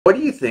What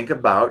do you think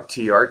about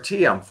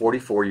TRT? I'm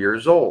 44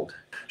 years old.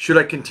 Should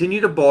I continue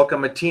to bulk?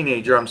 I'm a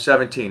teenager. I'm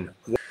 17.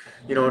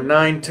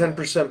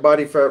 9-10%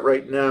 body fat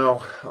right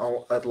now.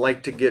 I'd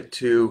like to get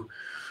to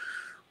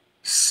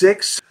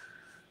 6.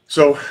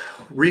 So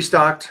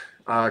restocked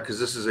because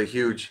this is a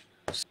huge.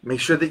 Make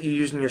sure that you're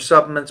using your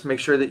supplements. Make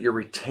sure that you're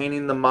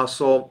retaining the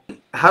muscle.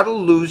 How to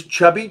lose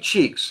chubby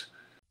cheeks.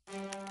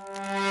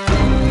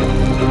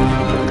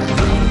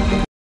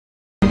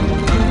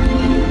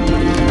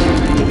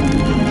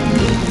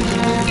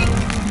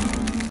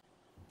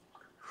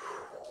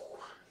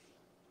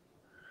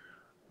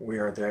 We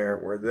are there.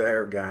 We're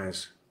there,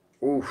 guys.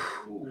 Oof.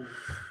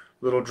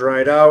 Little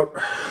dried out.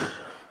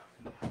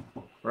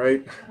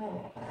 Right?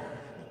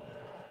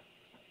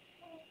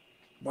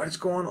 What is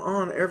going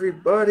on,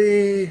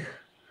 everybody?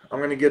 I'm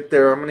going to get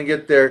there. I'm going to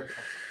get there.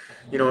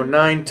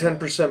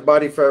 9-10%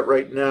 body fat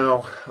right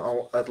now.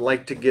 I'd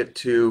like to get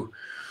to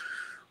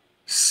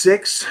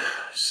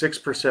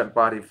 6%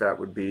 body fat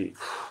would be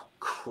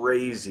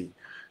crazy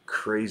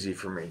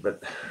for me.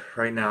 But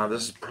right now,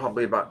 this is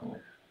probably about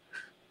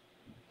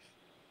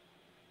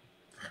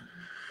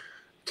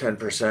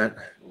 10%.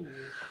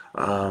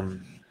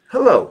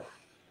 Hello.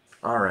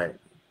 All right.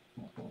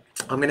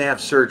 I'm going to have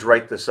Serge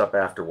write this up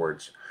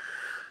afterwards.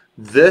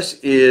 This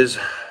is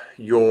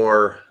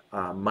your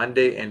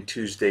Monday and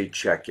Tuesday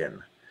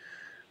check-in.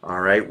 All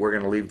right. We're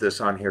going to leave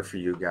this on here for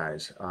you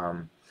guys.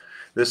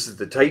 This is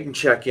the Titan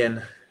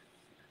check-in.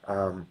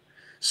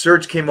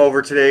 Serge came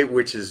over today,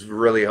 which is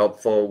really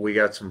helpful. We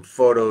got some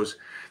photos.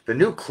 The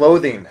new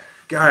clothing.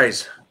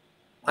 Guys,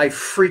 I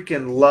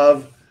freaking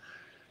love.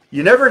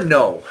 You never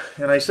know,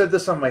 and I said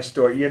this on my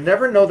story, you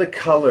never know the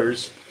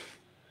colors.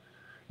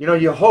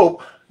 You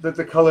hope that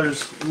the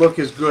colors look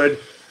as good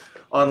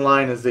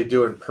online as they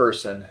do in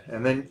person,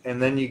 and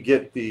then you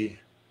get the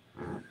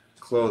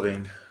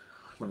clothing.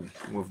 Let me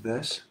move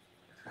this.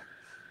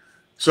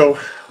 So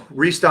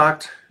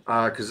restocked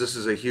because this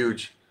is a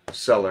huge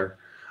seller,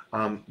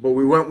 but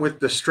we went with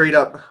the straight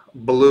up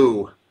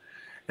blue,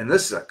 and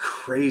this is a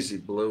crazy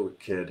blue,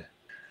 kid.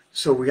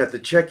 So we got the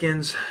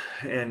check-ins,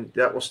 and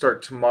that will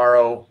start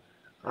tomorrow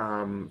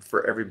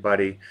for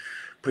everybody.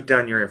 Put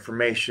down your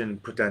information,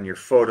 put down your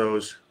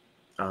photos.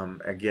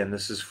 Again,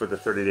 this is for the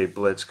 30-day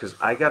blitz because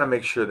I got to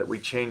make sure that we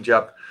change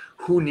up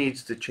who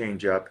needs to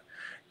change up,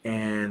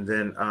 and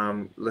then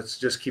let's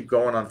just keep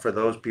going on for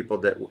those people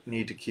that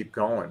need to keep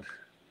going,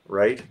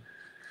 right?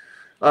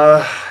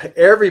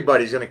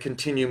 Everybody's going to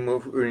continue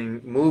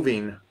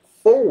moving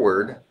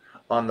forward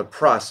on the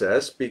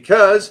process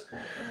because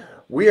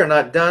we are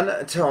not done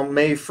until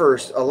May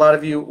 1st. A lot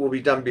of you will be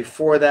done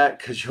before that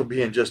because you'll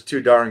be in just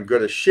too darn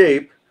good a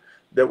shape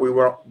that we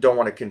don't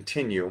want to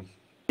continue.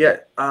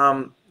 Yet,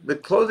 the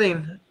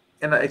clothing,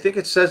 and I think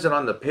it says it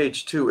on the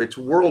page too, it's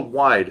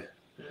worldwide.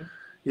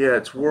 Yeah,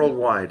 it's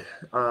worldwide.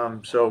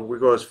 So we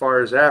go as far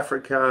as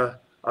Africa,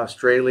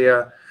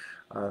 Australia.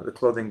 The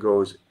clothing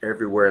goes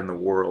everywhere in the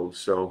world.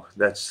 So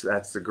that's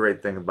the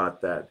great thing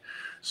about that.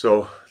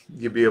 So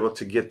you'll be able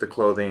to get the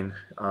clothing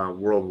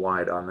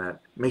worldwide on that.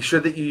 Make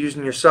sure that you're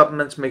using your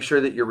supplements. Make sure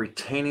that you're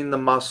retaining the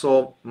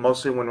muscle,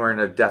 mostly when we're in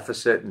a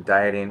deficit and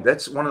dieting.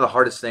 That's one of the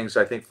hardest things,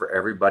 I think, for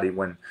everybody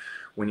when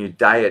you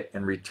diet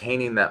and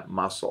retaining that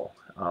muscle.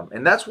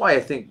 And that's why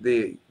I think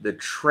the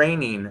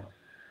training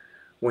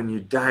when you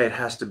diet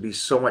has to be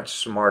so much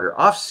smarter.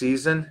 Off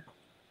season,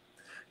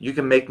 you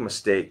can make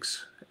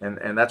mistakes.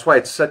 And that's why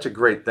it's such a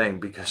great thing,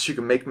 because you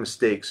can make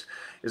mistakes.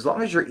 As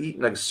long as you're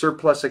eating a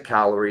surplus of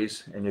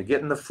calories and you're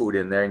getting the food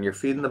in there and you're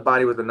feeding the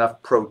body with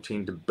enough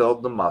protein to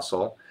build the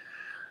muscle,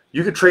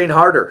 you can train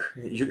harder.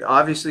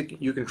 Obviously,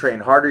 you can train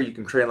harder. You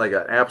can train like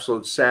an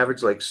absolute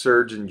savage like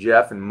Serge and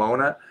Jeff and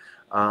Mona,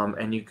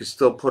 and you can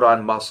still put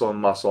on muscle and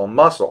muscle and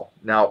muscle.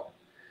 Now,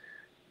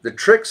 the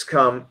tricks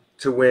come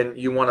to when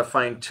you want to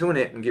fine-tune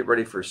it and get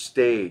ready for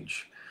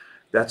stage.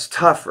 That's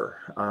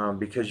tougher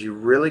because you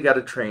really got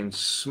to train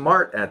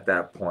smart at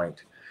that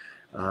point.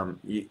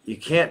 You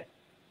can't,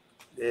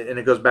 and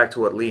it goes back to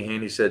what Lee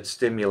Haney said,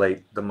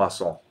 stimulate the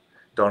muscle.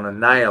 Don't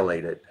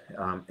annihilate it.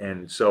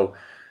 And so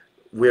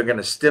we're going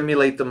to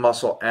stimulate the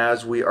muscle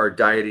as we are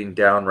dieting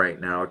down right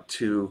now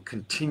to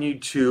continue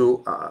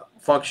to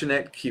function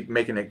it, keep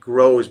making it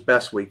grow as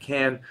best we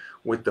can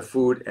with the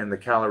food and the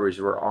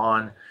calories we're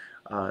on,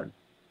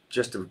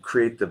 just to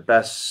create the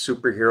best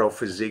superhero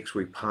physiques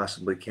we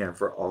possibly can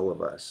for all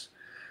of us.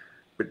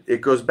 But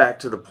it goes back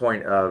to the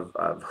point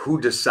of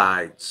who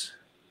decides.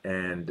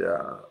 And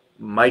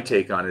my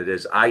take on it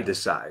is I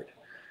decide.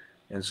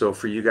 And so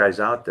for you guys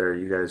out there,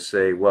 you guys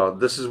say, well,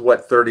 this is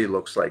what 30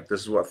 looks like.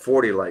 This is what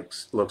 40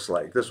 looks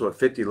like. This is what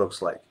 50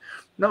 looks like.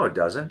 No, it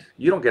doesn't.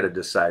 You don't get to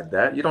decide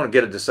that. You don't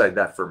get to decide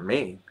that for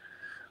me.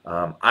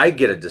 I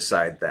get to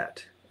decide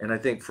that. And I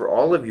think for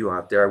all of you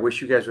out there, I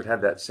wish you guys would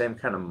have that same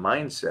kind of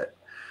mindset.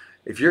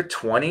 If you're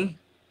 20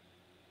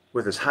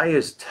 with as high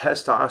as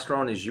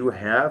testosterone as you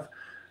have,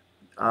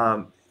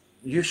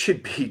 you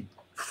should be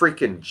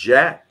freaking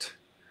jacked.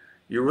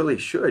 You really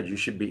should. You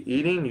should be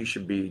eating. You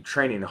should be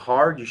training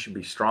hard. You should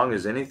be strong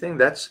as anything.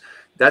 That's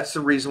That's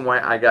the reason why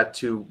I got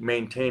to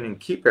maintain and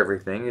keep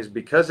everything, is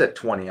because at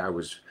 20 I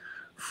was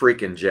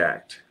freaking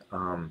jacked.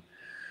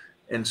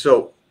 And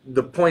so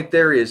the point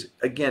there is,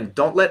 again,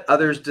 don't let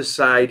others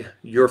decide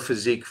your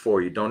physique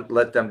for you. Don't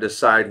let them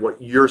decide what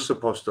you're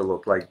supposed to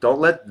look like. Don't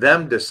let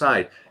them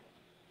decide.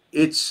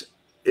 It's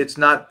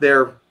not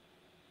their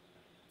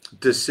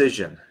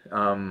decision.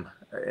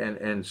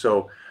 And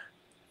so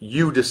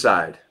you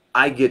decide.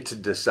 I get to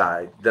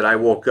decide that I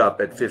woke up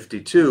at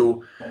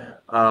 52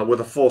 with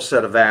a full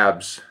set of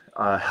abs,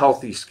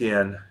 healthy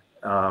skin,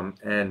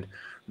 and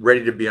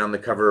ready to be on the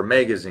cover of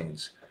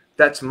magazines.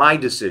 That's my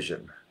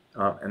decision.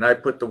 And I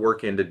put the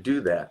work in to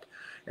do that.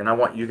 And I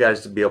want you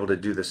guys to be able to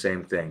do the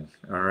same thing.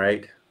 All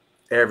right?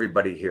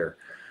 Everybody here.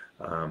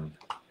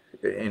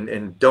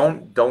 And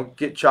don't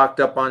get chalked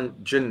up on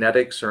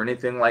genetics or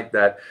anything like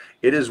that.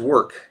 It is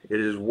work. It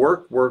is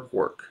work, work,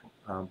 work.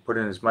 Put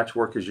in as much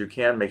work as you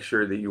can. Make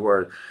sure that you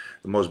are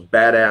the most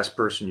badass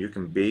person you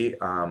can be.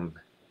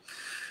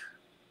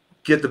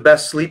 Get the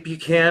best sleep you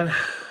can.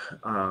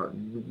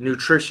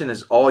 Nutrition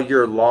is all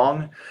year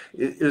long.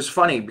 It was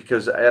funny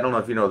because I don't know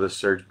if you know this,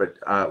 Serge, but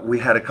we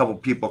had a couple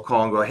people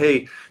call and go,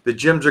 hey, the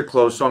gyms are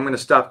closed, so I'm going to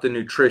stop the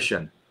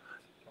nutrition.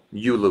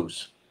 You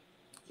lose.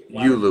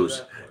 You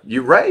lose.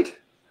 You right?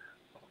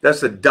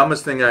 That's the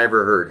dumbest thing I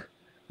ever heard.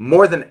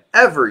 More than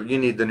ever, you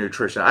need the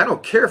nutrition. I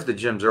don't care if the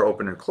gyms are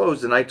open and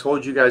closed, and I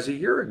told you guys a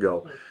year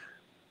ago.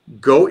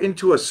 Go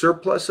into a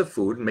surplus of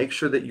food, make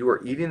sure that you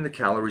are eating the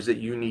calories that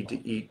you need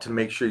to eat to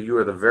make sure you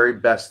are the very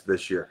best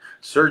this year.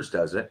 Serge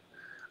does it.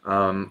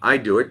 I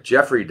do it.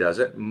 Jeffrey does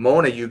it.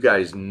 Mona, you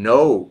guys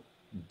know,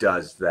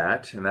 does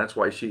that, and that's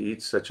why she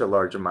eats such a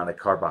large amount of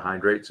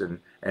carbohydrates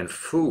and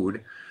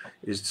food,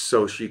 is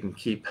so she can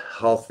keep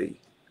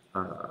healthy.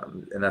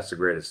 And that's the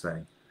greatest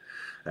thing.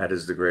 That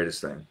is the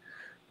greatest thing.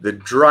 The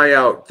dry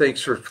out,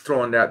 thanks for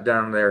throwing that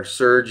down there,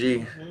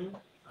 Sergi.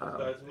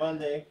 Starts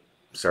Monday.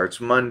 Starts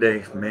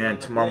Monday, man,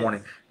 tomorrow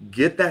morning.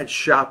 Get that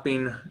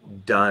shopping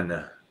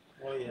done.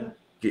 Oh,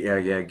 yeah.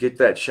 Yeah, get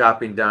that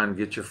shopping done.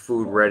 Get your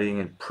food ready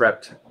and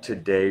prepped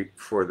today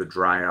for the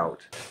dry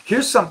out.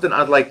 Here's something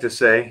I'd like to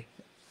say,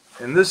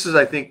 and this is,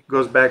 I think,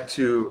 goes back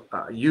to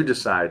you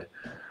decide.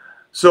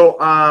 So,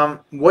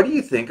 what do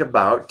you think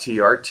about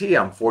TRT?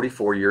 I'm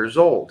 44 years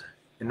old.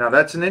 And now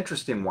that's an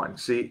interesting one.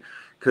 See,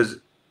 because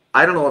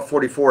I don't know what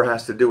 44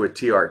 has to do with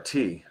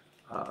TRT.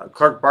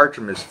 Clark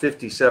Bartram is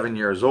 57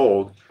 years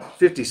old,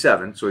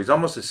 57, so he's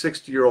almost a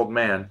 60-year-old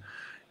man,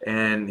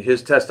 and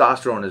his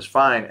testosterone is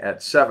fine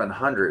at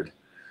 700.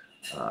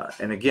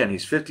 And again,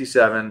 he's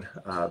 57,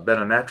 been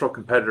a natural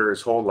competitor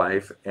his whole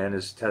life, and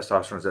his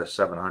testosterone is at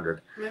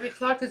 700. Maybe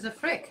Clark is a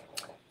freak.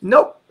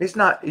 Nope, he's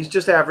not. He's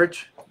just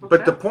average. Okay.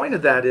 But the point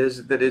of that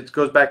is that it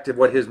goes back to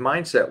what his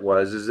mindset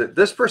was, is that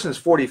this person's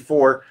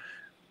 44,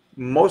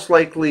 most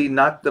likely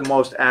not the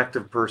most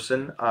active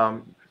person.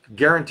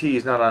 Guarantee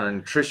he's not on a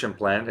nutrition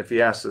plan if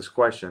he asks this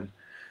question.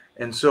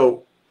 And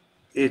so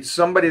it's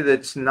somebody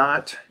that's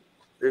not,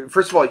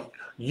 first of all,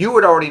 you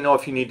would already know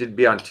if you needed to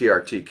be on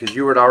TRT because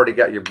you would already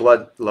got your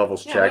blood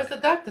levels Yeah, checked. what does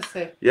the doctor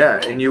say? Yeah,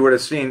 Right. and you would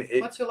have seen,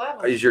 What's your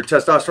level? is your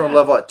testosterone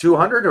level at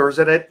 200 or is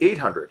it at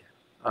 800?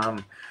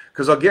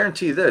 Because I'll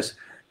guarantee you this,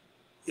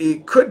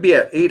 it could be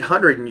at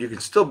 800 and you can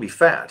still be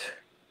fat.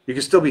 You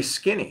can still be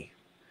skinny.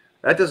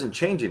 That doesn't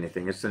change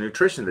anything. It's the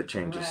nutrition that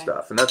changes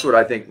stuff. And that's what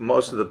I think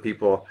most of the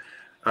people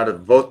out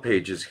of both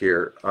pages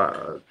here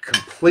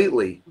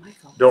completely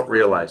Michael, don't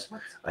realize.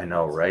 what's- I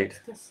know, right?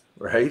 what's this?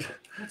 Right?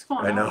 What's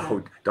going I on?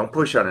 know. Don't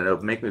push on it.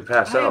 It'll make me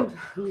pass I out.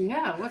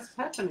 yeah, what's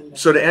happening there?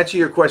 So to answer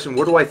your question,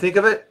 what do I think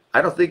of it?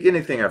 I don't think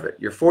anything of it.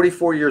 You're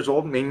 44 years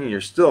old, meaning you're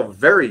still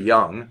very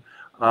young.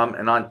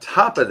 And on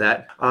top of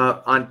that,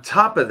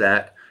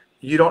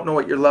 you don't know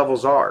what your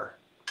levels are.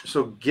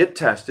 So get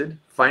tested,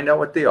 find out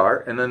what they are,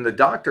 and then the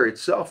doctor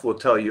itself will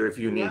tell you if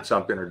you need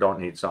something or don't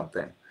need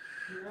something.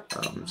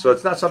 So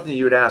it's not something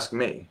you would ask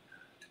me.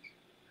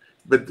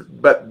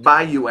 But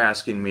by you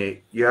asking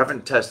me, you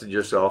haven't tested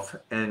yourself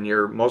and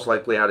you're most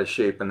likely out of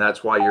shape, and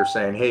that's why you're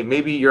saying, hey,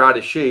 maybe you're out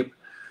of shape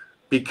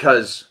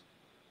because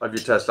of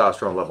your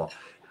testosterone level.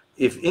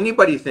 If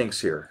anybody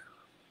thinks here,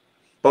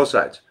 both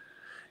sides,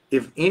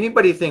 if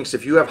anybody thinks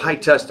if you have high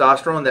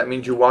testosterone, that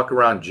means you walk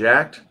around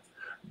jacked,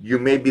 you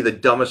may be the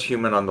dumbest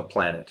human on the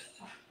planet.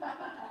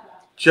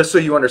 Just so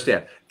you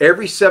understand,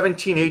 every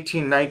 17,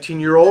 18,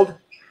 19-year-old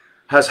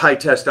has high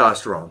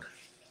testosterone.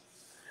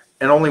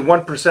 And only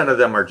 1% of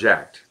them are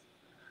jacked.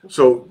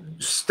 So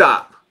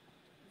stop.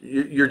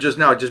 You're just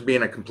now just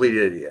being a complete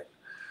idiot.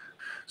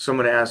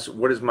 Someone asks,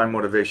 what is my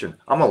motivation?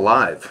 I'm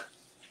alive.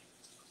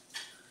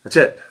 That's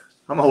it.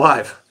 I'm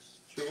alive.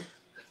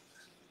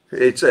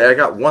 I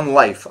got one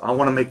life. I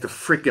want to make the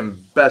freaking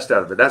best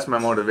out of it. That's my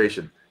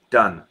motivation.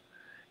 Done.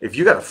 If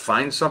you got to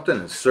find something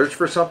and search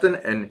for something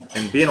and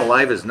being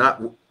alive is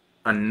not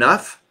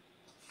enough,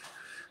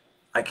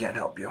 I can't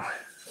help you.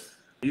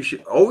 You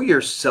should owe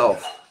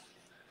yourself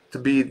to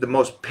be the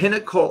most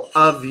pinnacle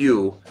of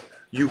you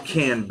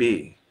can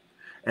be.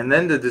 And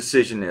then the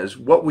decision is,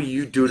 what will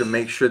you do to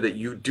make sure that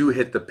you do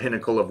hit the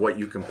pinnacle of what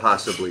you can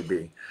possibly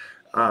be?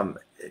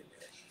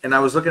 And I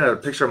was looking at a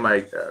picture of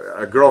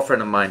a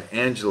girlfriend of mine,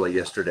 Angela,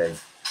 yesterday.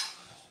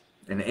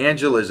 And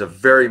Angela is a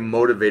very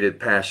motivated,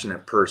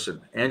 passionate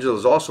person. Angela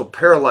is also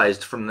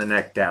paralyzed from the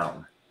neck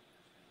down.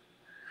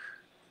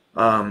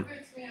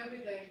 Motivates me every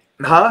day.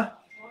 Huh?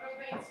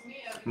 Motivates me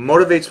every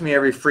Motivates me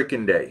every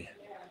freaking day.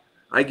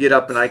 I get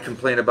up and I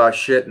complain about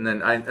shit, and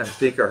then I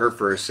think of her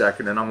for a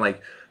second, and I'm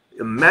like,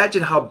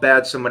 imagine how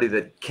bad somebody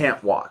that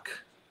can't walk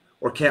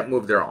or can't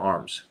move their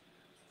arms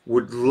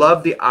would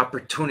love the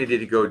opportunity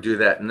to go do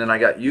that. And then I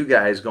got you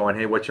guys going,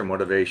 hey, what's your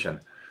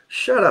motivation?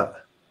 Shut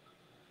up.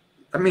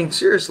 I mean,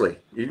 seriously,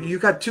 you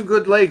got 2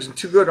 good legs and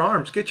 2 good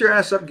arms. Get your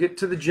ass up, get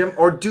to the gym,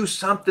 or do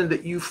something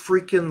that you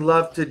freaking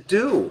love to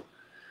do.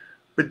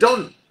 But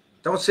don't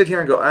sit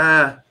here and go,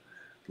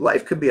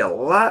 life could be a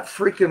lot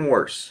freaking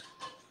worse.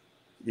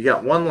 You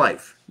got 1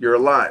 life. You're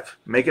alive.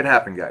 Make it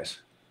happen, guys.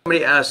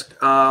 Somebody asked,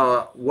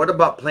 what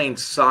about playing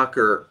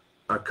soccer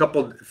a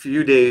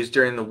few days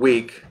during the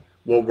week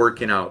while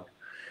working out?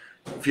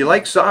 If you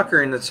like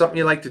soccer and it's something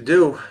you like to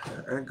do,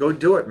 go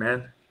do it,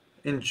 man.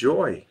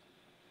 Enjoy.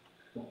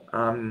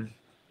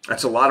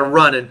 That's a lot of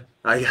running.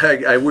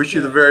 I wish you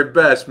the very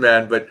best,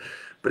 man. But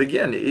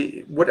again,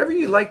 whatever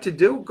you like to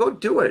do, go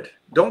do it.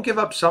 Don't give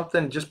up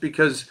something just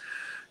because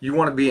you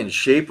want to be in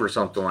shape or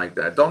something like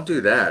that. Don't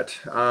do that.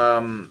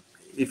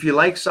 If you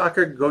like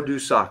soccer, go do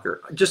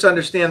soccer. Just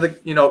understand that,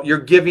 you're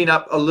giving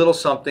up a little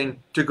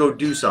something to go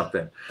do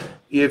something.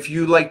 If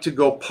you like to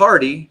go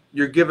party,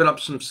 you're giving up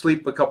some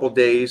sleep a couple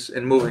days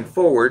and moving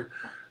forward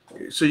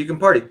so you can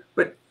party.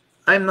 But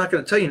I'm not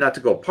going to tell you not to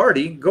go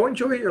party. Go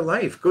enjoy your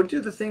life. Go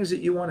do the things that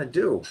you want to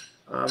do.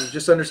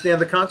 Just understand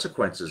the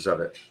consequences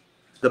of it.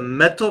 The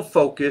mental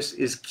focus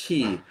is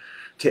key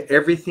to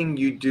everything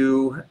you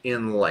do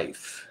in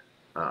life.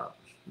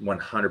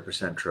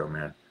 100% true,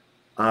 man.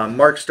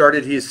 Mark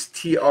started his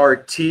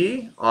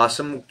TRT.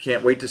 Awesome.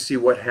 Can't wait to see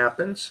what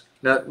happens.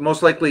 Now,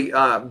 most likely,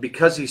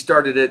 because he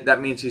started it, that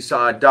means he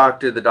saw a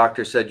doctor. The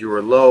doctor said you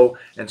were low,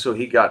 and so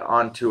he got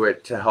onto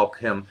it to help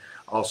him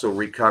also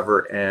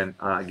recover and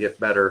get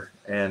better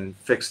and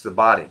fix the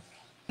body.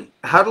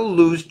 How to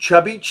lose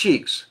chubby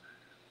cheeks.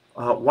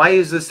 Why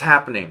is this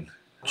happening?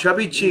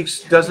 Chubby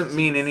cheeks doesn't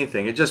mean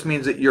anything. It just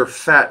means that you're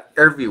fat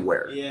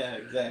everywhere. Yeah,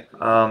 exactly.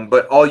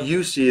 But all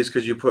you see is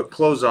because you put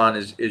clothes on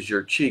is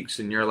your cheeks,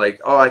 and you're like,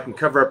 oh, I can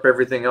cover up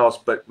everything else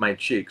but my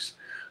cheeks.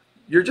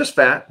 You're just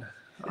fat.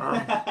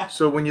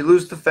 So when you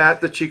lose the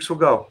fat, the cheeks will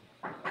go.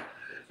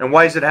 And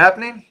why is it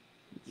happening?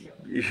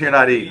 You're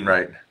not eating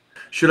right.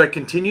 Should I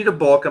continue to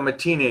bulk? I'm a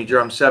teenager.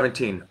 I'm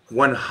 17.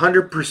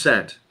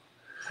 100%.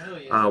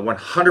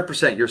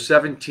 100%. You're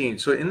 17.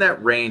 So in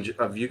that range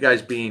of you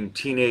guys being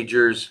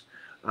teenagers,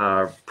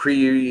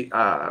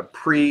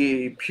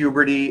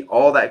 pre-puberty,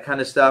 all that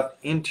kind of stuff,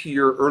 into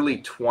your early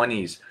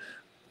 20s,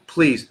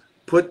 please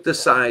put the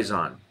size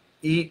on.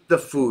 Eat the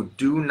food.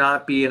 Do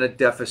not be in a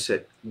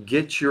deficit.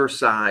 Get your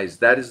size.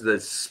 That is the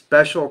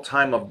special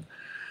time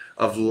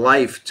of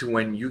life to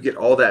when you get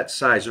all that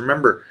size.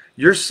 Remember,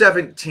 you're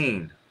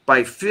 17.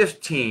 By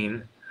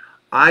 15,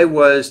 I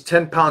was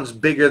 10 pounds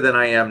bigger than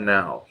I am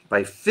now.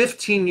 By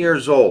 15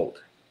 years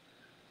old,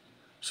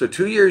 so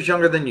 2 years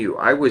younger than you,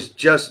 I was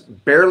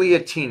just barely a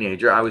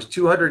teenager. I was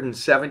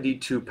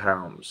 272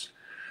 pounds.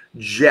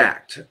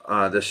 Jacked.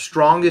 The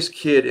strongest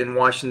kid in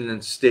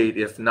Washington State,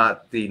 if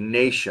not the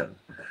nation.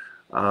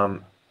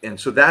 And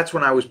so that's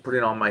when I was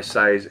putting all my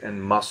size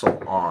and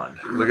muscle on.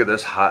 Look at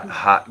this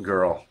hot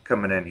girl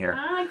coming in here.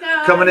 Hi,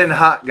 guys. Coming in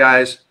hot,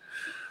 guys.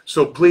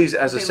 So please,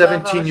 as a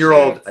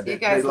 17-year-old, you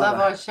guys love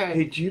our shirts.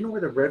 Hey, do you know where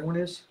the red one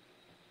is?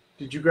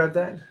 Did you grab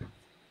that?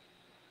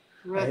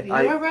 Red,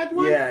 your red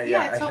one?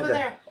 Yeah, it's over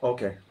there.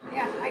 Okay.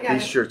 Yeah, I got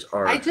These it. shirts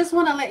are. I just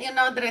want to let you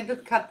know that I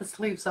did cut the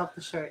sleeves off the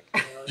shirt.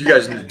 You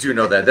guys do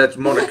know that. That's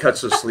Mona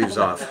cuts those sleeves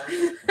off.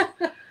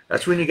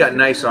 That's when you got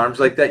nice arms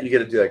like that. You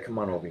got to do that. Come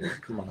on over here.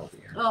 Come on over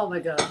here. Oh my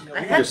God! You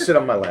can just sit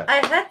on my lap.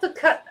 I had to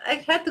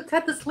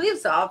cut the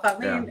sleeves off. I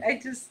mean,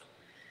 Yeah.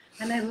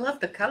 and I love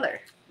the color.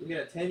 We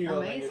got a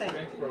 10-year-old in your Amazing.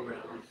 strength program.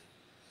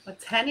 A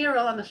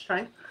 10-year-old on the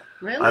strength.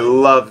 Really? I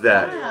love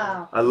that.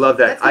 Wow. I love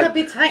that. That's gonna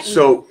be tight.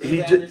 So Dave he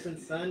just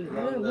Anderson's son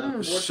runs the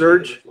fourth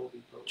Serge grade at this local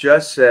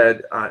just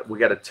said we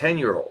got a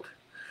 10-year-old.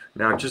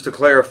 Now, just to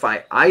clarify,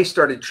 I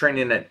started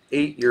training at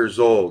 8 years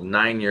old,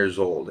 9 years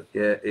old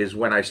is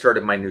when I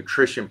started my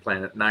nutrition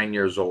plan at 9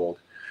 years old.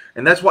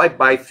 And that's why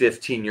by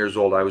 15 years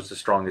old, I was the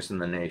strongest in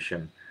the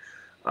nation.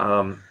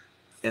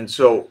 And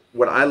so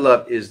what I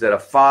love is that a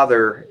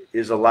father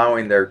is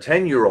allowing their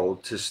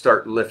 10-year-old to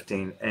start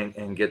lifting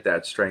and get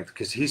that strength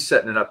because he's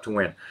setting it up to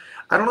win.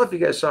 I don't know if you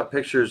guys saw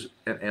pictures,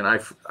 and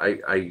I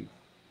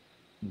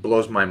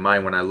blows my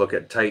mind when I look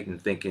at Titan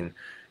thinking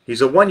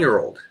he's a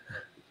 1-year-old.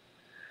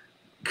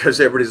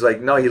 Because everybody's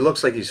like, no, he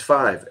looks like he's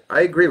 5.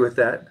 I agree with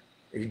that.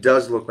 He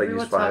does look like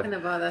he's 5. We were talking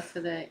about that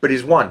today. But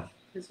he's 1.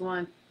 He's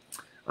 1.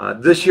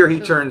 This year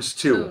he turns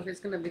 2. He's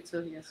going to be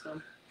 2 here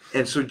soon.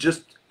 And so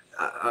just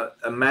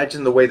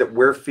imagine the way that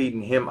we're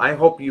feeding him. I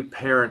hope you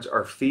parents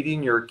are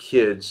feeding your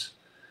kids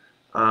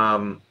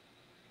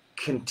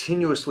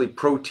continuously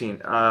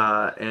protein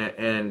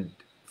and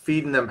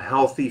feeding them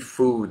healthy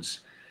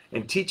foods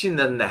and teaching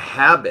them the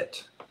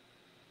habit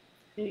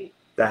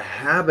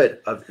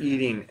of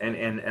eating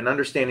and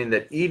understanding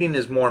that eating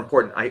is more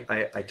important.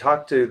 I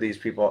talked to these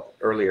people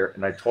earlier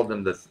and I told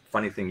them the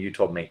funny thing you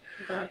told me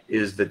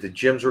is that the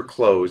gyms were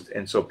closed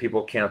and so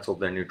people canceled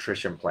their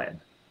nutrition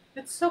plan.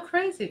 It's so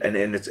crazy. And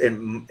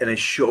it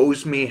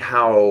shows me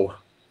how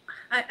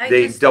I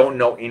they just don't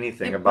know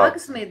anything it about.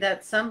 bugs me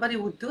that somebody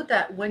would do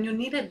that when you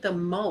need it the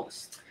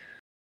most.